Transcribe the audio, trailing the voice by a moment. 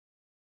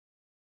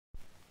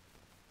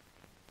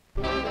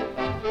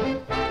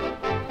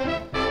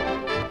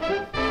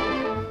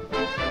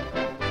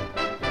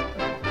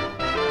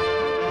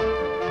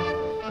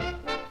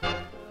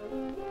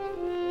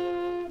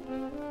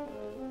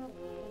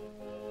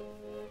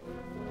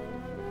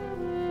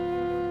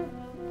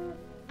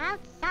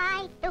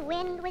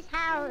was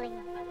howling,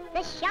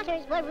 the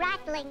shutters were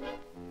rattling.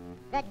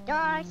 The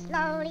door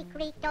slowly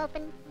creaked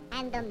open,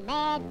 and the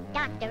mad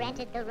doctor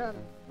entered the room.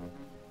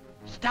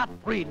 Stop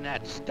reading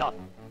that stuff.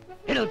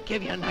 It'll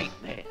give you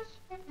nightmares.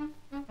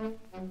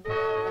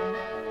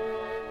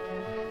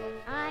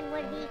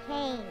 Onward he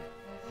came,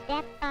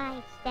 step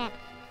by step,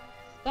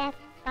 step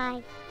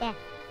by step,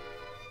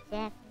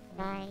 step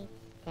by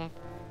step.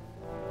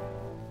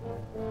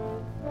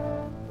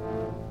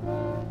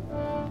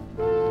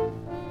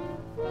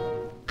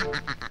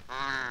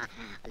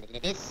 A little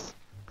of this,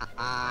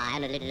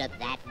 and a little of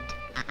that.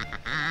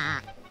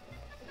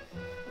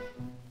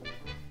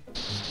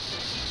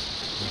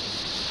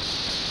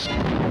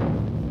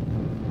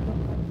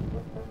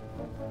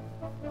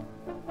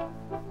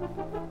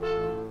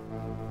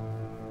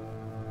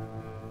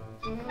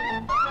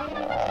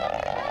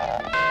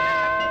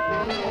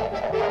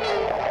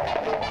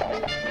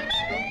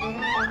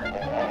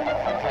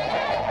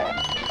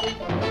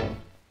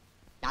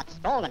 Not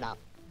strong enough.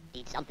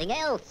 Need something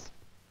else.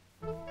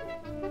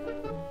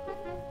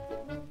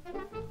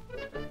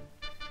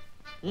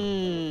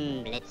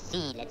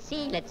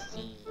 Let's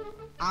see.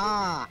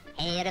 Ah,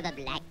 hair of a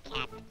black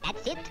cat.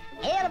 That's it.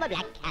 Hair of a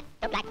black cat.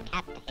 The black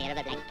cat. The hair of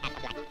a black cat.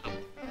 The black cat.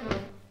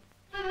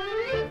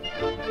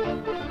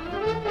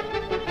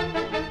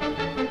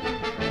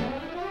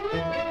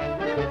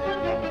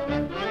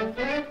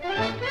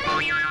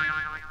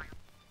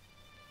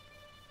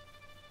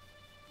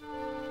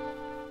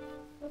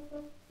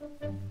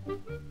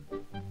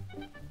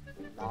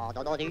 Da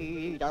da da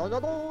dee da da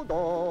da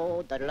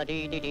da da da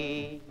dee dee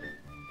dee.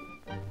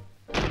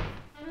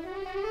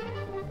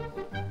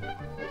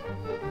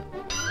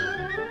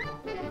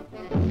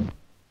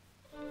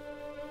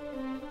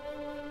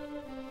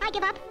 I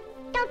give up.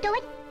 Don't do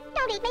it.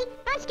 Don't eat me.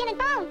 I'm skin and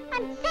bone.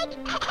 I'm sick.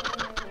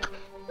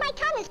 My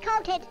tongue is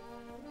coated.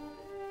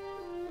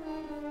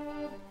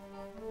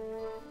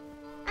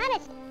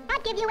 Honest,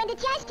 I'd give you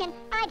indigestion.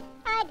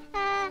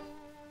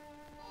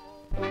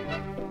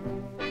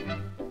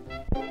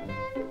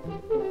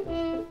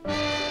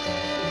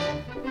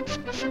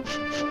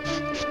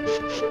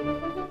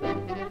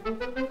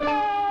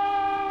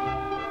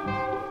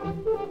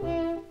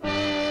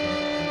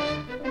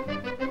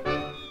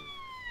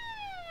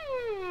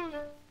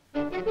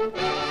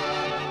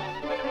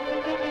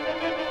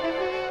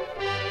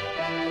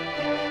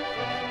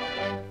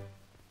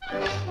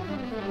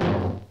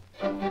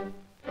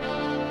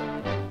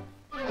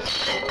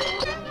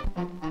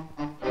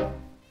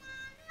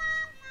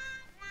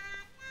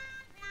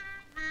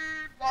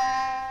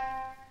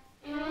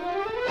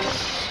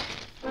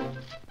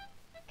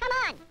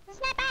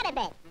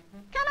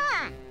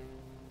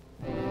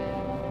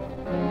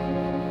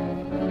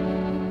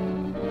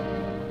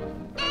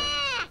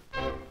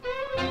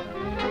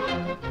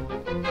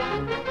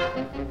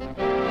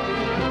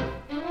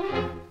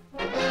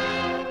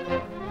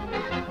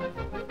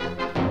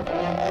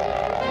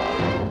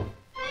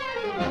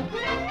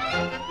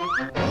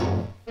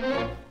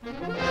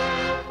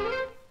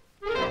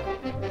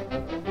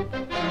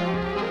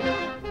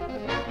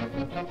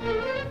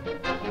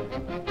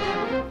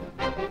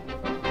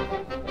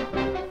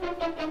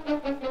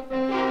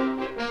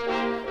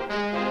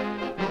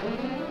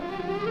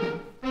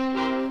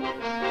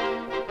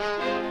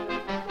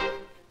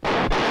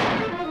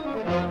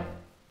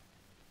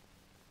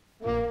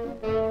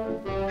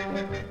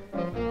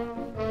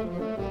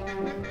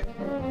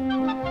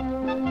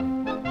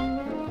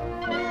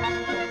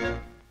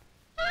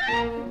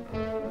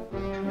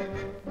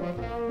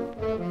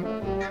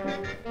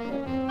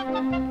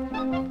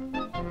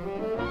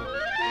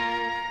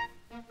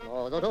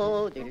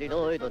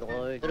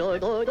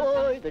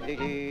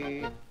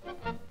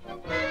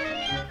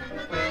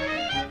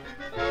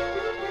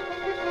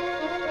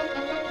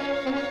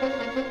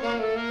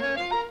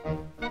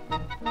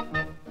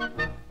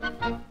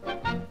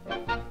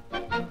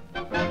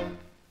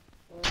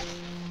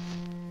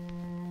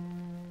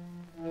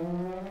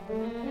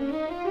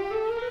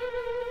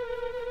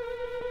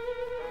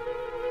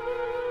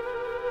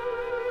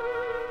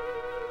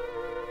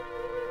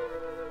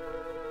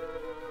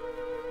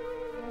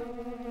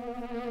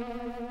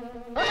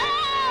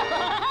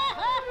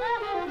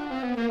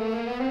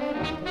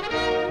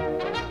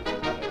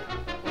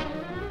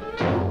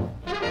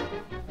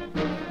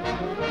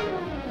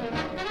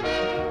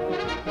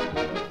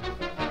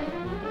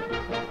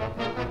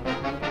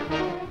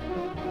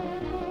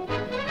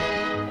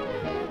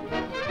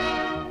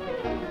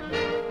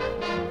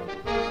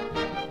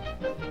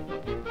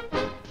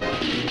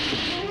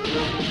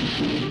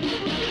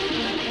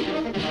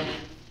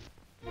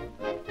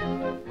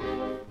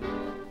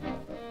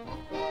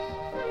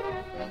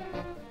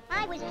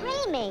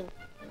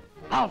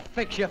 I'll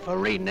fix you for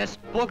reading this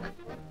book.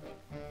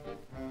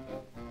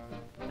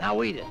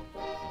 Now eat it.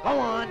 Go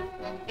on,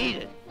 eat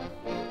it.